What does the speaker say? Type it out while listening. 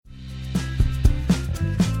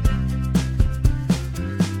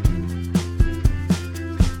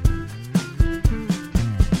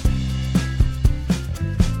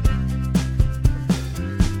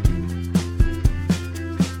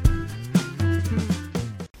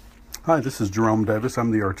Hi, this is Jerome Davis. I'm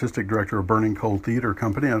the Artistic Director of Burning Coal Theater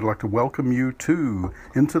Company. I'd like to welcome you to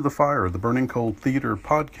Into the Fire, the Burning Coal Theater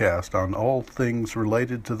podcast on all things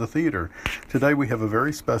related to the theater. Today we have a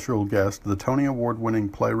very special guest, the Tony Award-winning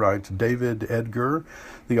playwright David Edgar,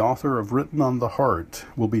 the author of Written on the Heart,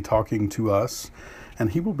 will be talking to us,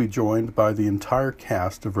 and he will be joined by the entire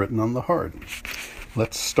cast of Written on the Heart.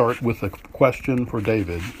 Let's start with a question for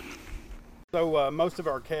David. So most of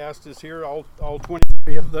our cast is here, all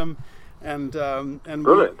 23 of them, and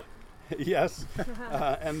brilliant. Yes,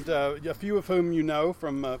 and a few of whom you know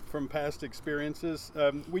from past experiences.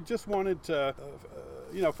 We just wanted to,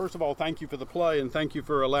 first of all, thank you for the play and thank you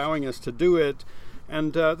for allowing us to do it,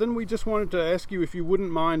 and then we just wanted to ask you if you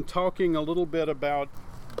wouldn't mind talking a little bit about,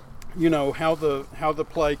 how the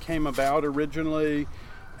play came about originally,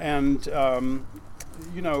 and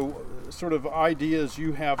sort of ideas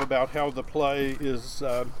you have about how the play is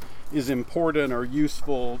important or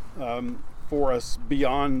useful for us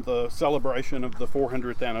beyond the celebration of the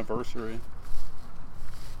 400th anniversary.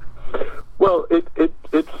 Well, it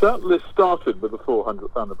certainly started with the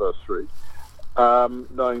 400th anniversary,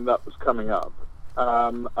 knowing that was coming up,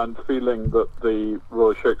 and feeling that the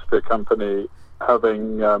Royal Shakespeare Company,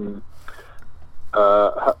 having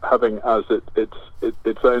as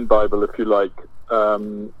its own Bible, if you like,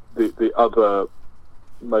 the other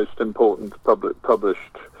most important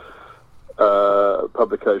published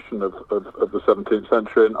publication of the 17th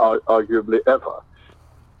century, and arguably ever,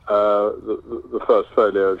 the first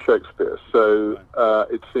folio of Shakespeare. So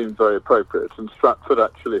it seemed very appropriate. And Stratford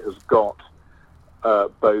actually has got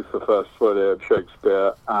both the first folio of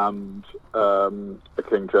Shakespeare and the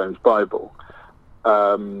King James Bible.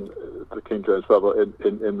 The King James Bible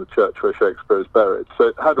in the church where Shakespeare is buried. So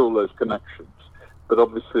it had all those connections. But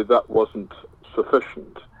obviously that wasn't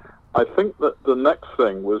sufficient. I think that the next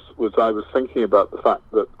thing was I was thinking about the fact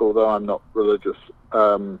that although I'm not religious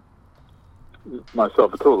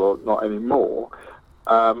myself at all, or not anymore,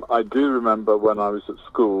 I do remember when I was at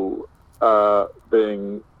school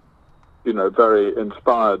being, very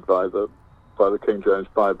inspired by the King James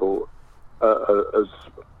Bible as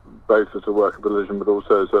both as a work of religion, but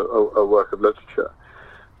also as a work of literature.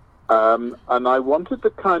 And I wanted to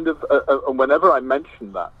kind of, and whenever I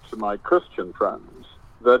mentioned that to my Christian friends,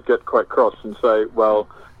 they'd get quite cross and say, well,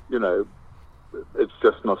 it's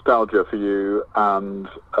just nostalgia for you, and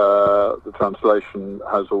the translation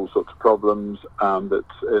has all sorts of problems, and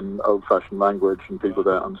it's in old-fashioned language, and people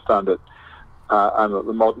don't understand it, and that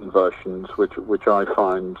the modern versions, which I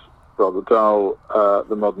find rather dull,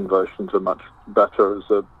 the modern versions are much better as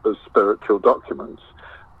spiritual documents.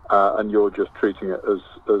 And you're just treating it as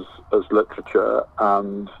literature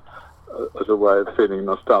and as a way of feeling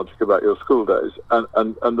nostalgic about your school days. And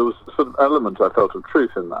there was a sort of element I felt of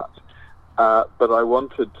truth in that. But I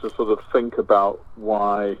wanted to sort of think about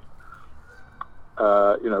why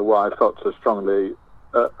I felt so strongly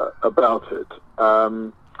about it.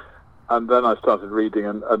 And then I started reading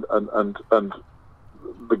and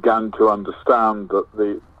began to understand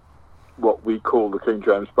that what we call the King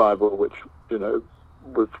James Bible, which,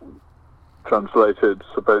 was translated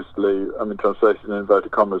in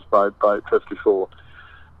inverted commas by 54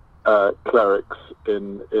 clerics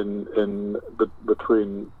in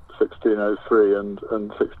between 1603 and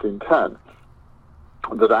 1610.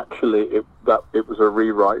 That actually it was a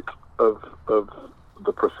rewrite of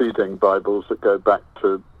the preceding Bibles that go back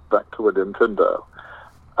to William Tyndale,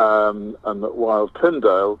 and that while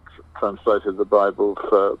Tyndale translated the Bible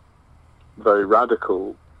for very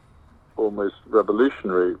radical, almost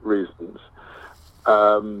revolutionary reasons,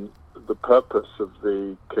 the purpose of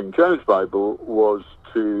the King James Bible was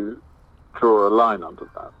to draw a line under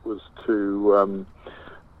that, was to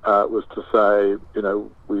say,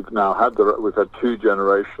 we've now had two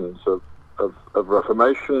generations of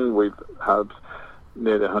Reformation. We've had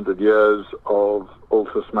nearly 100 years of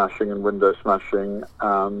altar smashing and window smashing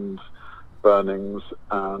and burnings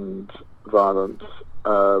and violence,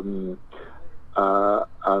 and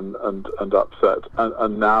upset,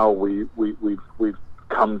 and now we've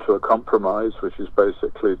come to a compromise, which is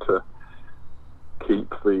basically to keep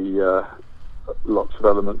the lots of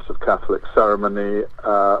elements of Catholic ceremony,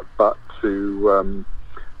 but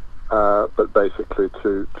basically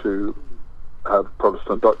to have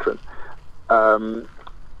Protestant doctrine,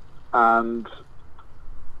 and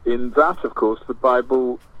in that, of course, the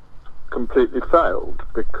Bible completely failed,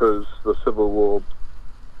 because the Civil War,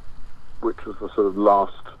 which was the sort of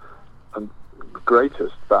last and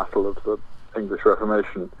greatest battle of the English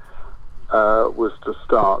Reformation, was to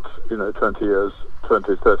start,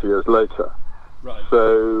 20, 30 years later. Right.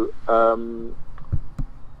 So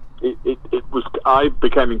it was I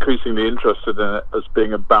became increasingly interested in it as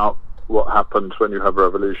being about what happens when you have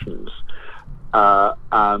revolutions,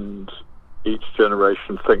 and each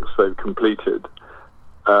generation thinks they've completed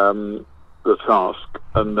the task,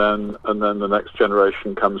 and then the next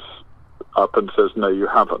generation comes up and says, no, you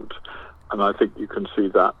haven't. And I think you can see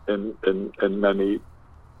that in many,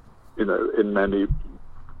 in many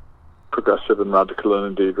progressive and radical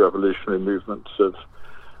and indeed revolutionary movements of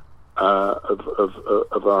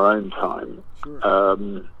our own time.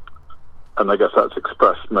 Sure. And I guess that's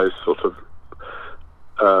expressed most sort of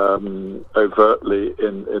overtly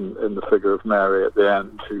in the figure of Mary at the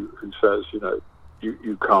end, who says,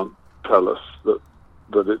 you can't tell us that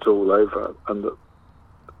it's all over, and that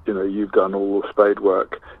you've done all the spade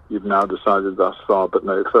work. You've now decided thus far, but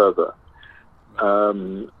no further.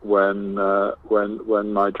 When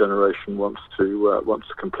my generation wants to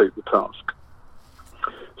complete the task.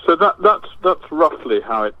 So that's roughly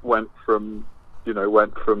how it went from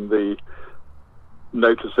the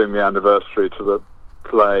noticing the anniversary to the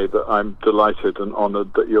play that I'm delighted and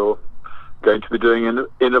honoured that you're going to be doing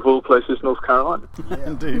in of all places, North Carolina. Yeah.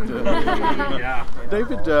 Indeed. Yeah.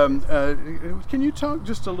 David, can you talk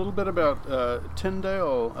just a little bit about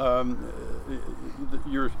Tyndale?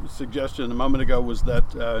 Your suggestion a moment ago was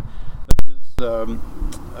that his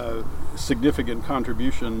significant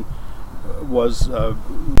contribution was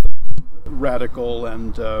radical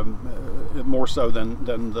and more so than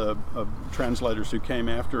the translators who came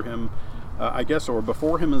after him, I guess, or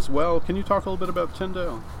before him as well. Can you talk a little bit about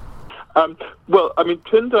Tyndale? Well, I mean,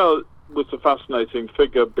 Tyndale was a fascinating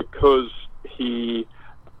figure because he, he's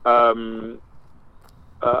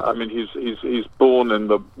born in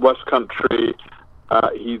the West Country.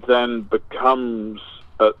 He then becomes,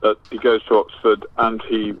 he goes to Oxford, and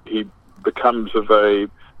he becomes a very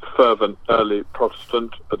fervent early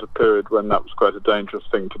Protestant at a period when that was quite a dangerous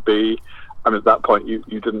thing to be. I mean, at that point,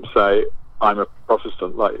 you didn't say, I'm a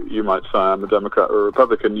Protestant, like you might say I'm a Democrat or a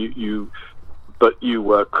Republican. But you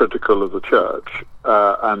were critical of the church,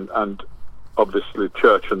 and obviously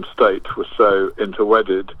church and state were so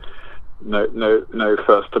interwedded. No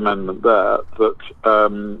First Amendment there.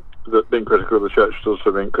 That being critical of the church is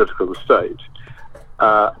also being critical of the state.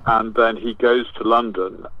 And then he goes to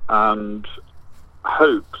London and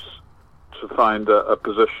hopes to find a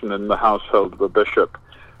position in the household of a bishop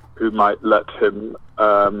who might let him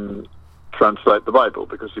translate the Bible,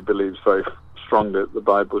 because he believes very strongly that the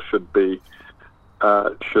Bible should be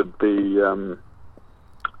in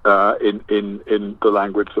the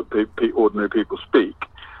language that ordinary people speak,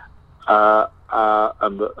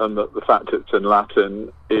 and the fact it's in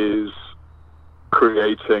Latin is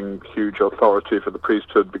creating huge authority for the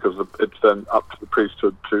priesthood, because it's then up to the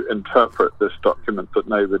priesthood to interpret this document that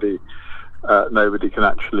nobody can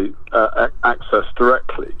actually access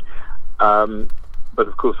directly. But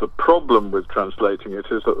of course, the problem with translating it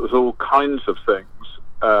is that there's all kinds of things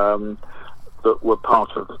that were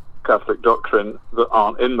part of Catholic doctrine that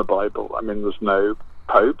aren't in the Bible. I mean, there's no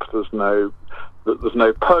Pope, there's no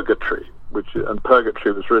purgatory, and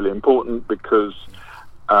purgatory was really important because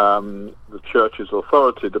the Church's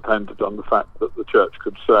authority depended on the fact that the Church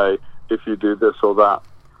could say, if you do this or that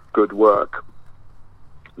good work,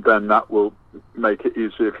 then that will make it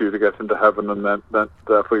easier for you to get into heaven, and then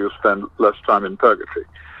therefore you'll spend less time in purgatory.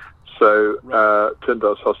 So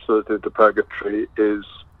Tyndale's hostility to purgatory is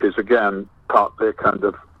again partly a kind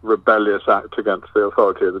of rebellious act against the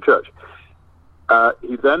authority of the Church.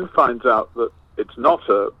 He then finds out that it's not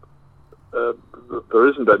there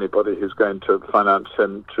isn't anybody who's going to finance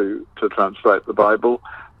him to translate the Bible.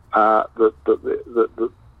 The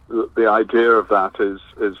idea of that is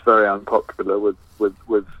very unpopular with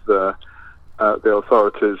the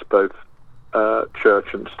authorities, both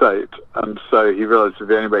church and state, and so he realizes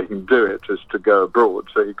the only way he can do it is to go abroad.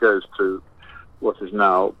 So he goes to what is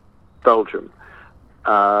now Belgium,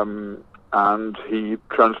 and he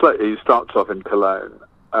starts off in Cologne,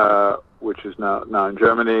 which is now in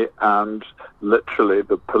Germany, and literally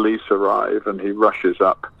the police arrive, and he rushes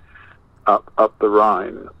up the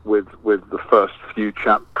Rhine with the first few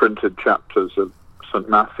printed chapters of St.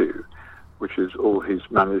 Matthew, which is all he's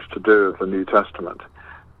managed to do of the New Testament.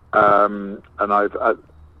 And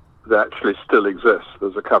they actually still exist.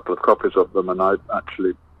 There's a couple of copies of them, and I've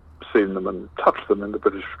actually seen them and touched them in the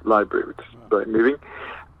British Library, which is very moving.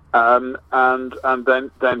 And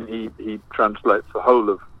then he translates the whole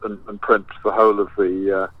of and prints the whole of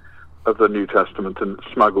the New Testament, and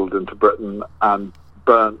smuggled into Britain and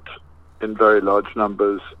burnt in very large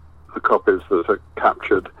numbers the copies that are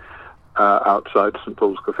captured outside St.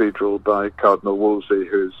 Paul's Cathedral by Cardinal Wolsey,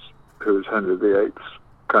 who is Henry VIII's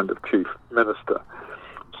kind of chief minister.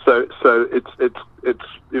 So it's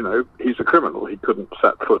he's a criminal. He couldn't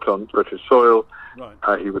set foot on British soil.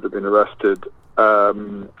 Right. He would have been arrested,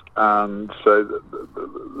 and so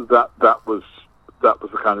that was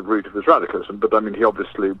the kind of root of his radicalism. But I mean, he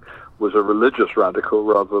obviously was a religious radical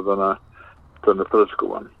rather than a political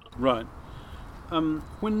one. Right.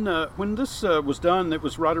 When this was done, it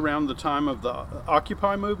was right around the time of the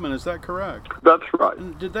Occupy movement. Is that correct? That's right.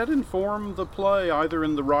 And did that inform the play, either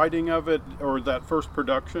in the writing of it or that first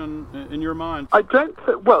production, in your mind? I don't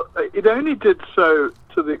think. Well, it only did so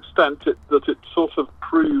to the extent that it sort of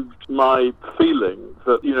proved my feeling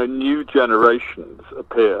that new generations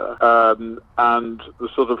appear, and the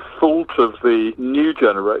sort of fault of the new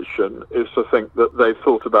generation is to think that they've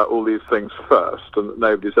thought about all these things first and that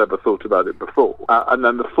nobody's ever thought about it before. And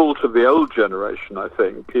then the fault of the old generation, I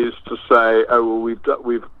think, is to say, oh well,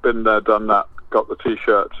 we've been there, done that, got the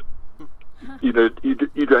T-shirt. You don't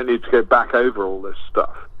need to go back over all this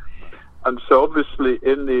stuff. And so, obviously,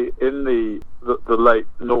 in the late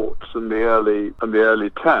noughts and the early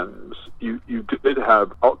tens, you did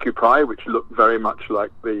have Occupy, which looked very much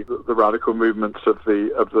like the radical movements of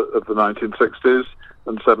the 1960s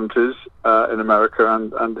and 70s in America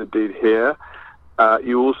and indeed here.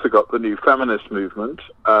 You also got the new feminist movement,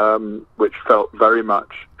 which felt very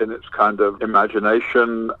much in its kind of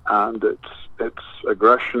imagination and its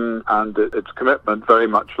aggression and its commitment, very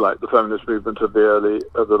much like the feminist movement of the late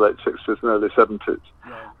 60s and early 70s.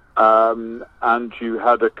 Right. And you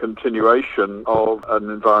had a continuation of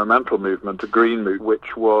an environmental movement, a green movement,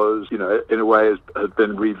 which was, in a way had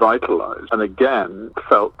been revitalized and again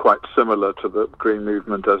felt quite similar to the green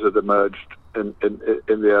movement as it emerged in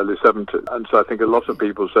the early 70s. And so I think a lot of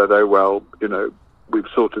people said, oh, well, we've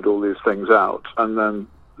sorted all these things out. And then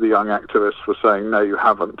the young activists were saying, no, you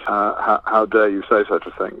haven't. How dare you say such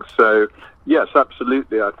a thing? So, yes,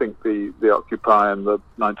 absolutely. I think the Occupy and the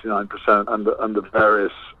 99% and the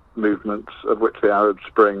various movements, of which the Arab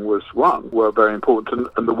Spring was one, were very important.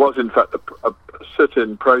 And there was, in fact, a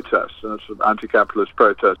sit-in protest, a sort of anti-capitalist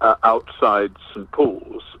protest outside St.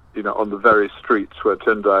 Paul's, on the very streets where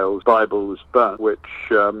Tyndale's Bible was burnt, which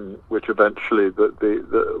eventually,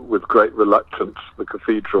 with great reluctance, the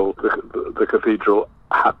cathedral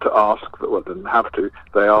had to ask, well, didn't have to,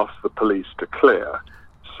 they asked the police to clear.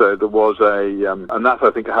 So there was and that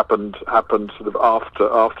I think happened sort of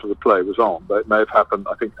after the play was on. But it may have happened.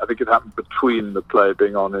 I think it happened between the play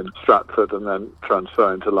being on in Stratford and then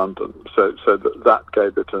transferring to London. So that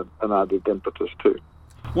gave it an added impetus too.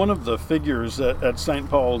 One of the figures at St.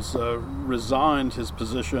 Paul's resigned his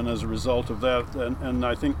position as a result of that, and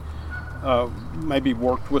I think maybe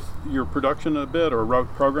worked with your production a bit or wrote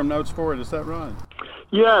program notes for it. Is that right?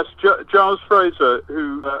 Yes, Giles Fraser,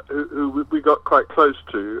 who we got quite close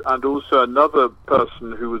to, and also another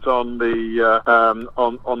person who was on the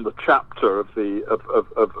on the chapter of the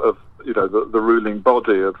ruling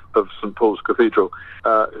body of St. Paul's Cathedral,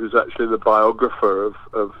 who's actually the biographer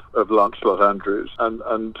of Lancelot Andrewes,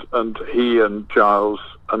 and he and Giles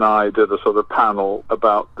and I did a sort of panel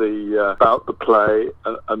about the play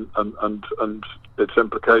and its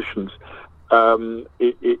implications in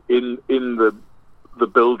the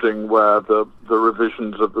building where the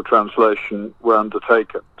revisions of the translation were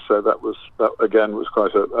undertaken. So that again was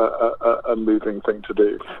quite a moving thing to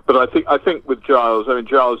do. But I think with Giles,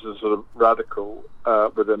 Giles is sort of radical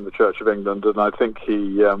within the Church of England, and I think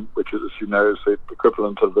he, which is, as you know, is the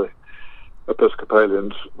equivalent of the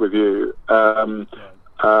Episcopalians with you, and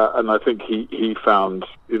I think he found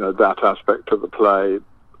that aspect of the play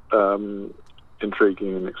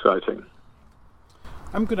intriguing and exciting.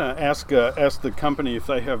 I'm going to ask the company if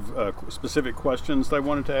they have specific questions they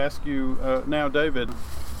wanted to ask you now, David.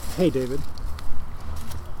 Hey, David.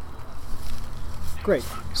 Great.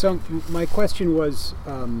 So my question was,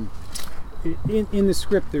 in the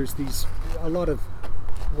script, there's a lot of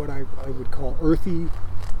what I would call earthy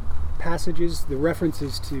passages, the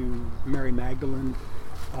references to Mary Magdalene,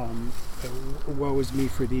 woe is me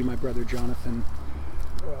for thee, my brother Jonathan,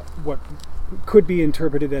 what could be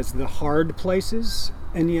interpreted as the hard places.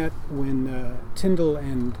 And yet, when Tyndale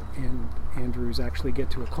and Andrewes actually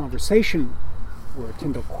get to a conversation where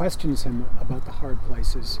Tyndale questions him about the hard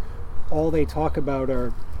places, all they talk about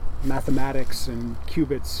are mathematics and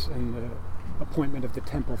qubits and the appointment of the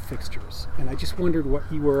temple fixtures. And I just wondered what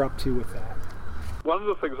you were up to with that. One of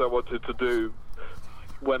the things I wanted to do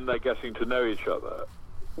when they're getting to know each other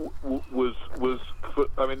was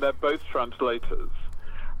they're both translators,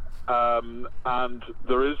 and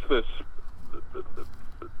there is this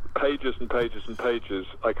pages and pages and pages.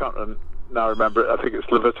 I can't now remember it. I think it's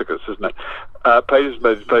Leviticus, isn't it? Pages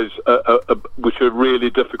and pages, which are really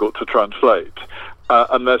difficult to translate.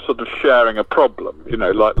 and they're sort of sharing a problem,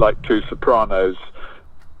 like two sopranos,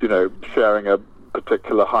 sharing a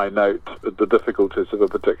particular high note, the difficulties of a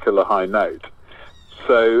particular high note.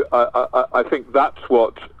 So I think that's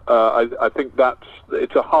what I think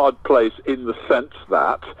it's a hard place in the sense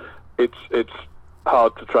that it's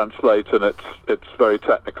hard to translate, and it's very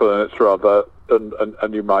technical, and it's rather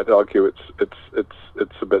and you might argue it's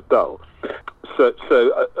a bit dull. So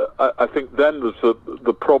I think then there's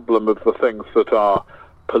the problem of the things that are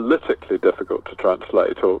politically difficult to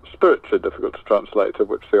translate or spiritually difficult to translate, of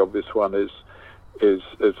which the obvious one is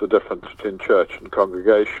the difference between church and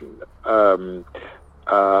congregation, and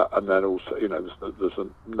then also there's a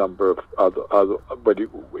number of other when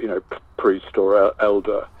priest or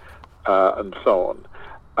elder and so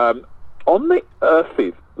on. On the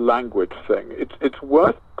earthy language thing, it's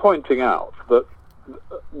worth pointing out that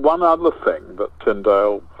one other thing that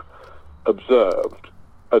Tyndale observed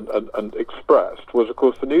and expressed was, of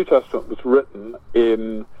course, the New Testament was written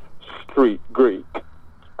in street Greek.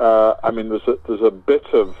 There's a bit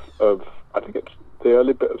of I think it's the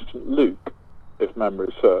early bit of St. Luke, if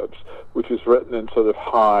memory serves, which is written in sort of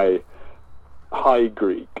high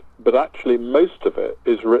Greek, but actually most of it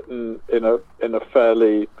is written in a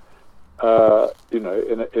fairly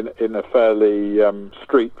in a fairly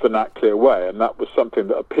street vernacular way, and that was something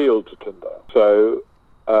that appealed to Tyndale. So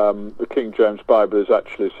the King James Bible is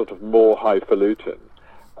actually sort of more highfalutin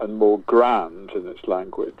and more grand in its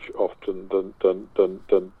language often than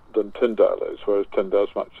Tyndale is, whereas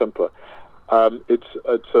Tyndale's much simpler. It's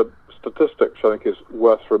a statistic which I think is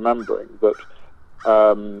worth remembering, that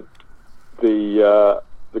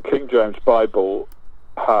the King James Bible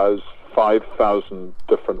has 5,000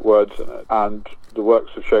 different words in it, and the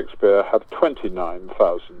works of Shakespeare have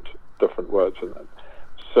 29,000 different words in it.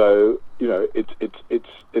 So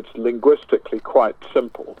it's linguistically quite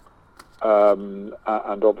simple, and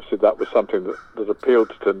obviously that was something that appealed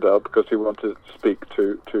to Tyndale because he wanted to speak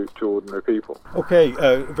to ordinary people. Okay,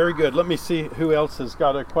 very good. Let me see who else has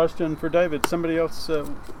got a question for David. Somebody else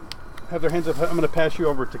have their hands up. I'm going to pass you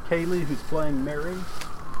over to Kaylee, who's playing Mary.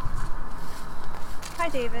 Hi,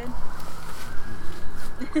 David.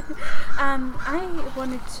 I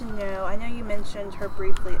wanted to know, I know you mentioned her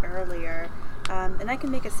briefly earlier, and I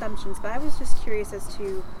can make assumptions, but I was just curious as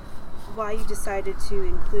to why you decided to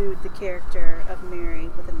include the character of Mary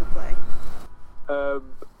within the play.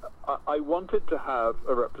 I wanted to have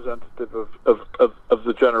a representative of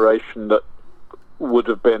the generation that would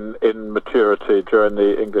have been in maturity during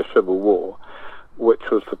the English Civil War,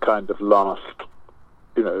 which was the kind of last,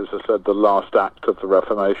 as I said, the last act of the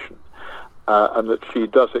Reformation. And that she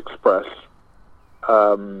does express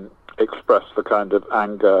the kind of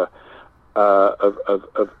anger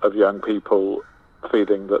of young people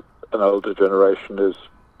feeling that an older generation is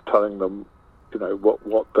telling them,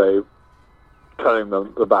 telling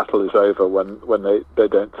them the battle is over when they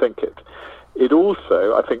don't think it. It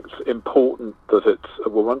also, I think, it's important that it's a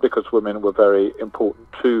woman because women were very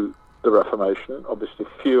important to the Reformation. Obviously,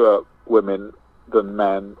 fewer women than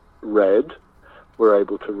men were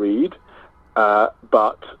able to read.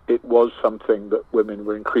 But it was something that women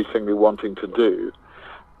were increasingly wanting to do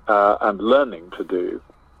and learning to do.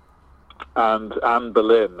 And Anne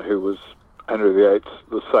Boleyn, who was Henry VIII's,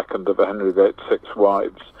 the second of Henry VIII's 6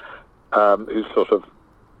 wives, who sort of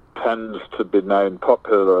tends to be known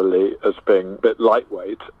popularly as being a bit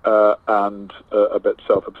lightweight and a bit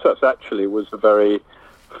self-obsessed, actually was a very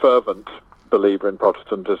fervent believer in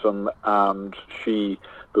Protestantism, and there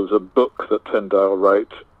was a book that Tyndale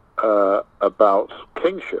wrote about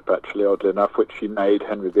kingship, actually, oddly enough, which she made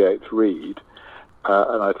Henry VIII read,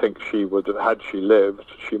 and I think she would have, had she lived,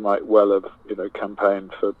 she might well have,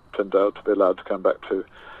 campaigned for Tyndale to be allowed to come back to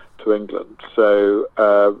England. So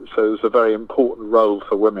there's a very important role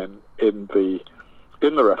for women in the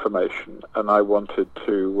Reformation, and I wanted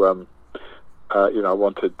to,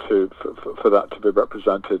 for that to be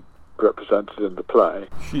represented in the play.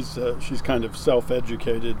 She's kind of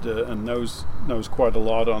self-educated and knows quite a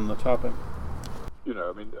lot on the topic.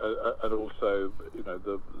 And also,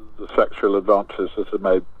 the sexual advances that are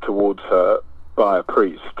made towards her by a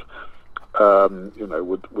priest,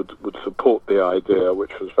 would support the idea,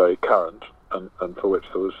 which was very current, and for which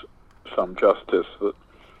there was some justice, that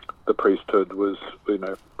the priesthood was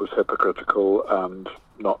hypocritical and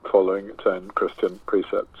not following its own Christian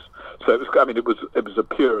precepts. So it was a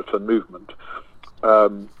Puritan movement,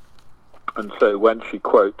 and so when she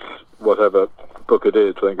quotes whatever book it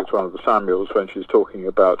is, I think it's one of the Samuels, when she's talking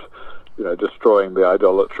about destroying the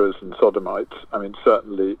idolaters and sodomites.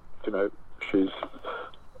 Certainly she's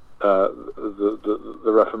the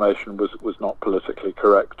Reformation was not politically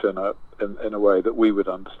correct in in a way that we would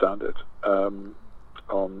understand it on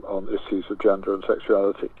issues of gender and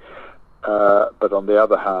sexuality. But on the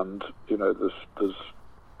other hand, there's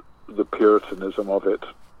the Puritanism of it.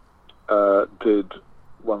 Did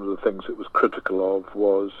one of the things it was critical of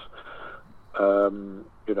was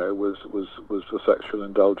the sexual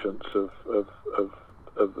indulgence of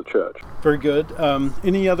the church. Very good.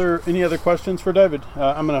 Any other questions for David?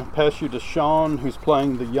 I'm going to pass you to Sean, who's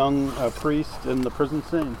playing the young priest in the prison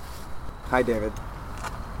scene. Hi, David.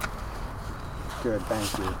 Good,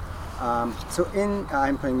 thank you. I'm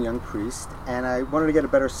playing the young priest, and I wanted to get a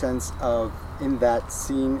better sense of, in that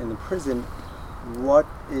scene in the prison, what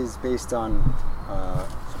is based on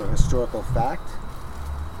sort of historical fact,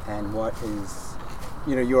 and what is,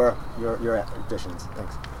 your additions.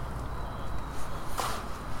 Thanks.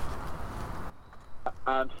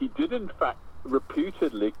 And he did, in fact,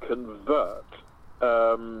 reputedly convert.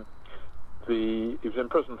 He was in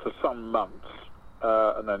prison for some months,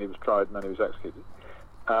 and then he was tried, and then he was executed.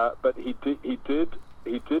 But he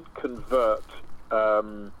did convert.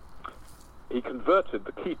 He converted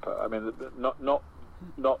the keeper. I mean, not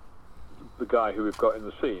the guy who we've got in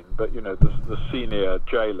the scene, but the senior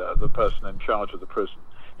jailer, the person in charge of the prison.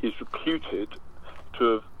 He's reputed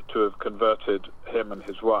to have converted him and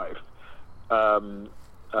his wife.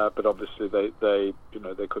 But obviously they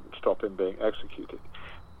couldn't stop him being executed.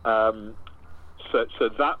 So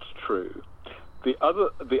that's true. The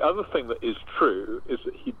other thing that is true is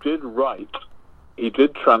that he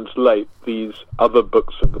did translate these other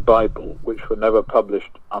books of the Bible, which were never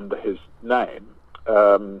published under his name.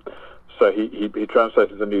 So he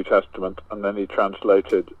translated the New Testament, and then he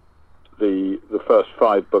translated the first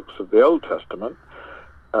 5 books of the Old Testament,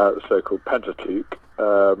 the so-called Pentateuch,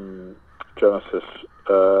 Genesis,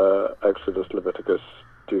 Exodus, Leviticus,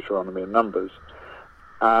 Deuteronomy, and Numbers.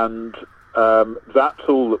 And that's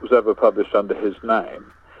all that was ever published under his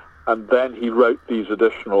name. And then he wrote these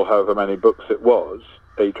additional, however many books it was.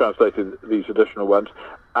 He translated these additional ones,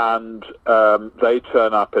 and they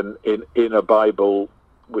turn up in a Bible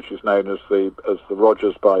which is known as the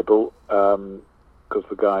Rogers Bible, because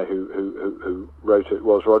the guy who wrote it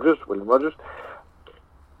was William Rogers.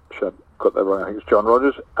 I got that wrong. I think it's John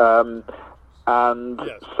Rogers. And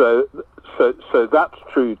yes. So that's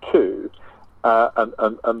true too. And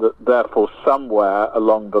that therefore somewhere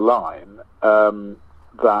along the line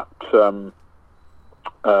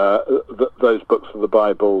those books of the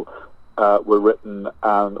Bible were written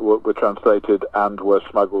and were translated and were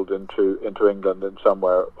smuggled into England in some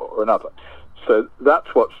way or another. So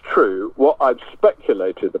that's what's true. What I've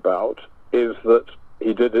speculated about is that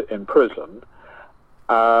he did it in prison,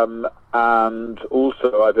 and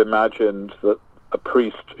also I've imagined that a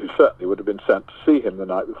priest who certainly would have been sent to see him the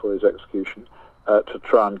night before his execution to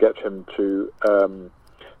try and get him to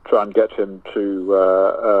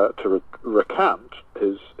recant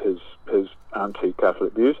his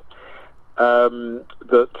anti-Catholic views. The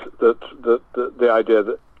idea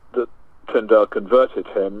that Tyndale converted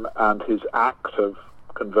him, and his act of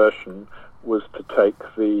conversion was to take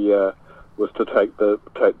the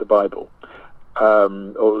Bible,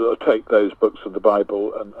 or take those books of the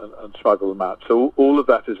Bible and smuggle them out. So all of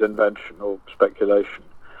that is invention or speculation,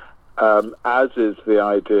 as is the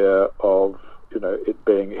idea of it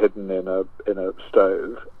being hidden in a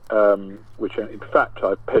stove, which in fact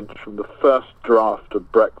I pinched from the first draft of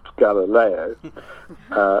Brecht's Galileo,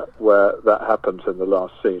 where that happens in the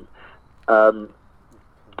last scene. So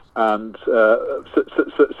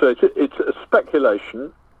it's a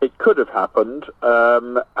speculation. It could have happened,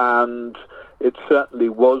 and it certainly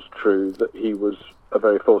was true that he was a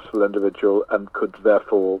very forceful individual and could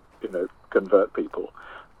therefore, convert people.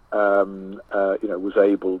 Was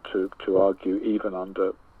able to argue even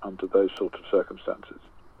under those sort of circumstances.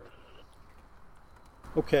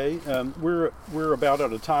 Okay, we're about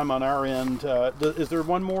out of time on our end. Is there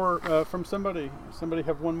one more from somebody? Somebody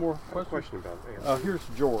have one more question? About here's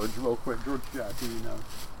George, real quick. George Jackie,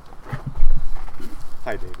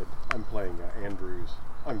 Hi, David. I'm playing Andrews.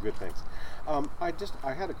 I'm good, thanks.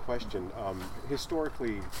 I had a question.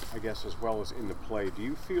 Historically, I guess, as well as in the play, do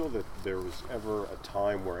you feel that there was ever a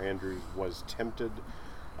time where Andrews was tempted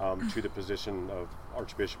to the position of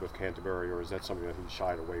Archbishop of Canterbury, or is that something that he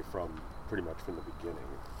shied away from pretty much from the beginning?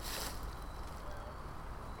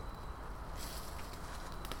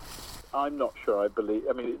 I'm not sure.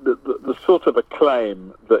 I mean, the sort of a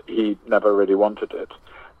claim that he never really wanted it.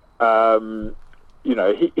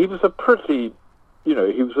 He was a pretty. He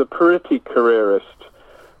was a pretty careerist.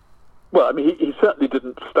 Well, I mean, he certainly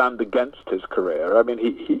didn't stand against his career. I mean,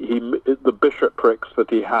 the bishoprics that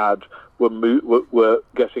he had were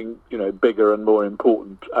getting bigger and more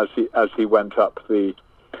important as he went up the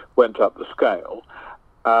scale,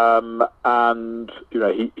 and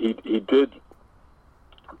he did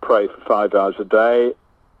pray for 5 hours a day.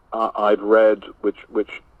 I'd read which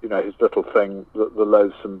his little thing, the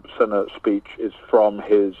Loathsome Sinner speech, is from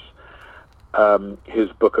his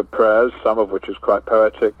book of prayers, some of which is quite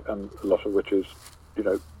poetic and a lot of which is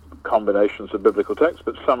combinations of biblical texts,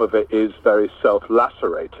 but some of it is very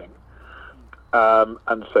self-lacerating.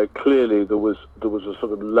 And so clearly there was a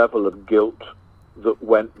sort of level of guilt that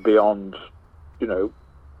went beyond,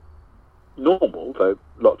 normal, though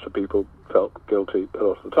lots of people felt guilty a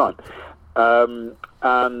lot of the time.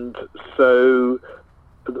 And so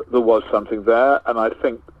there was something there, and I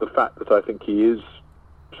think the fact that I think he is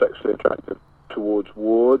sexually attractive towards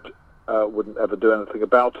Ward, wouldn't ever do anything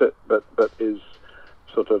about it, but is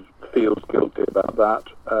sort of feels guilty about that.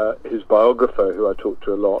 His biographer, who I talked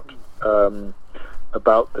to a lot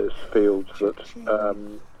about this, feels that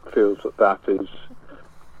is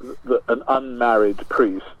that an unmarried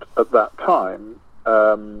priest at that time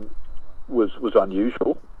was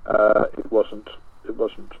unusual. It wasn't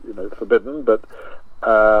forbidden, but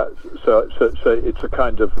so it's a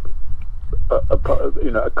kind of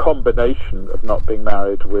a combination of not being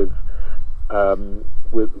married with an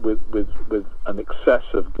excess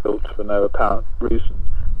of guilt for no apparent reason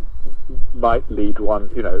might lead one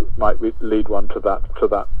to that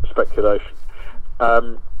speculation.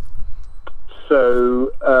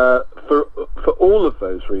 So for all of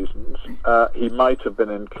those reasons, he might have been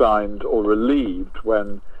inclined or relieved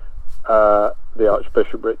when the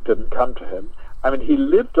archbishopric didn't come to him. I mean, he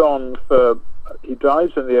lived on he dies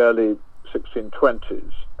in the early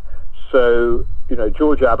 1620s. So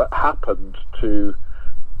George Abbot happened to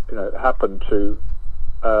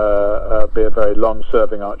be a very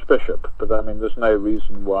long-serving archbishop. But I mean, there's no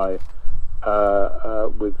reason why,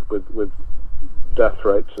 with death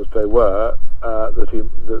rates as they were, that he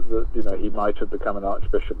might have become an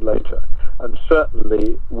archbishop later. And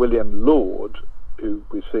certainly William Laud, who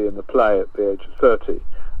we see in the play at the age of 30,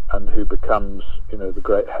 and who becomes the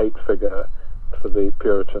great hate figure for the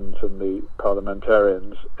Puritans and the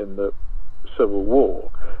parliamentarians in the Civil War.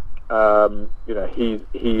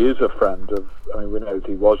 He is a friend of. I mean, we know that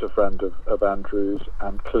he was a friend of Andrew's,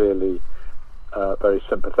 and clearly very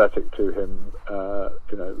sympathetic to him.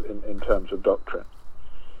 In terms of doctrine.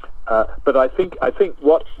 But I think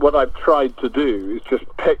what I've tried to do is just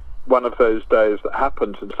pick one of those days that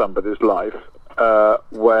happens in somebody's life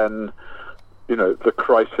when the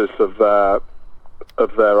crisis of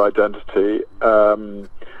their identity.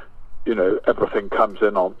 Everything comes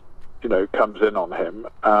in on him,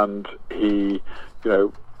 and he,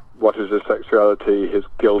 what is his sexuality, his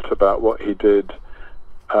guilt about what he did,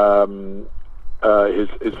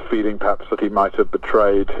 his feeling perhaps that he might have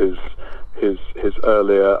betrayed his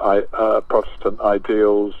earlier Protestant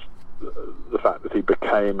ideals, the fact that he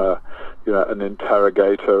became an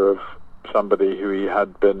interrogator of somebody who he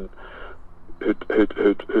had been,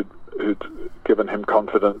 who'd given him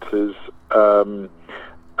confidences, and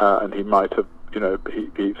he might have,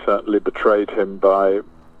 he certainly betrayed him by,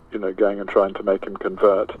 going and trying to make him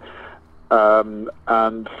convert. And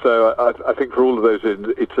so I think for all of those,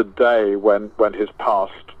 it's a day when his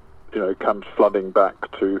past, comes flooding back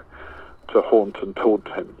to haunt and taunt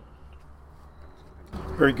him.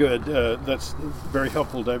 Very good. That's very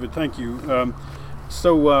helpful, David. Thank you.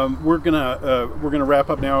 So we're gonna wrap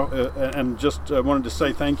up now, and just wanted to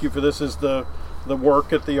say thank you for this. Is the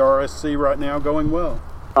work at the RSC right now going well?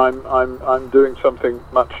 I'm doing something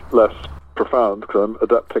much less profound because I'm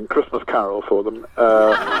adapting Christmas Carol for them,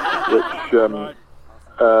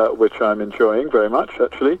 which I'm enjoying very much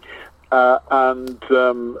actually. And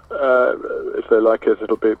if they like it,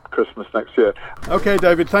 it'll be Christmas next year. Okay,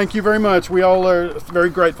 David, thank you very much. We all are very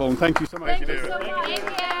grateful, and thank you so much. Thank you so much.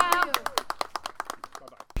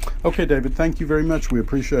 Okay, David, thank you very much. We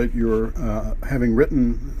appreciate your having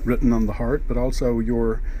written on the heart, but also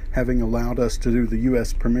your having allowed us to do the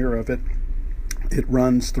U.S. premiere of it. It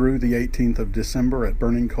runs through the 18th of December at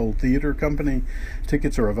Burning Coal Theater Company.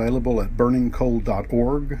 Tickets are available at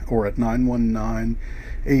burningcoal.org or at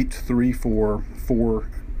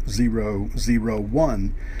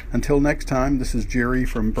 919-834-4001. Until next time, this is Jerry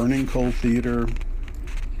from Burning Coal Theater.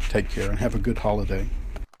 Take care and have a good holiday.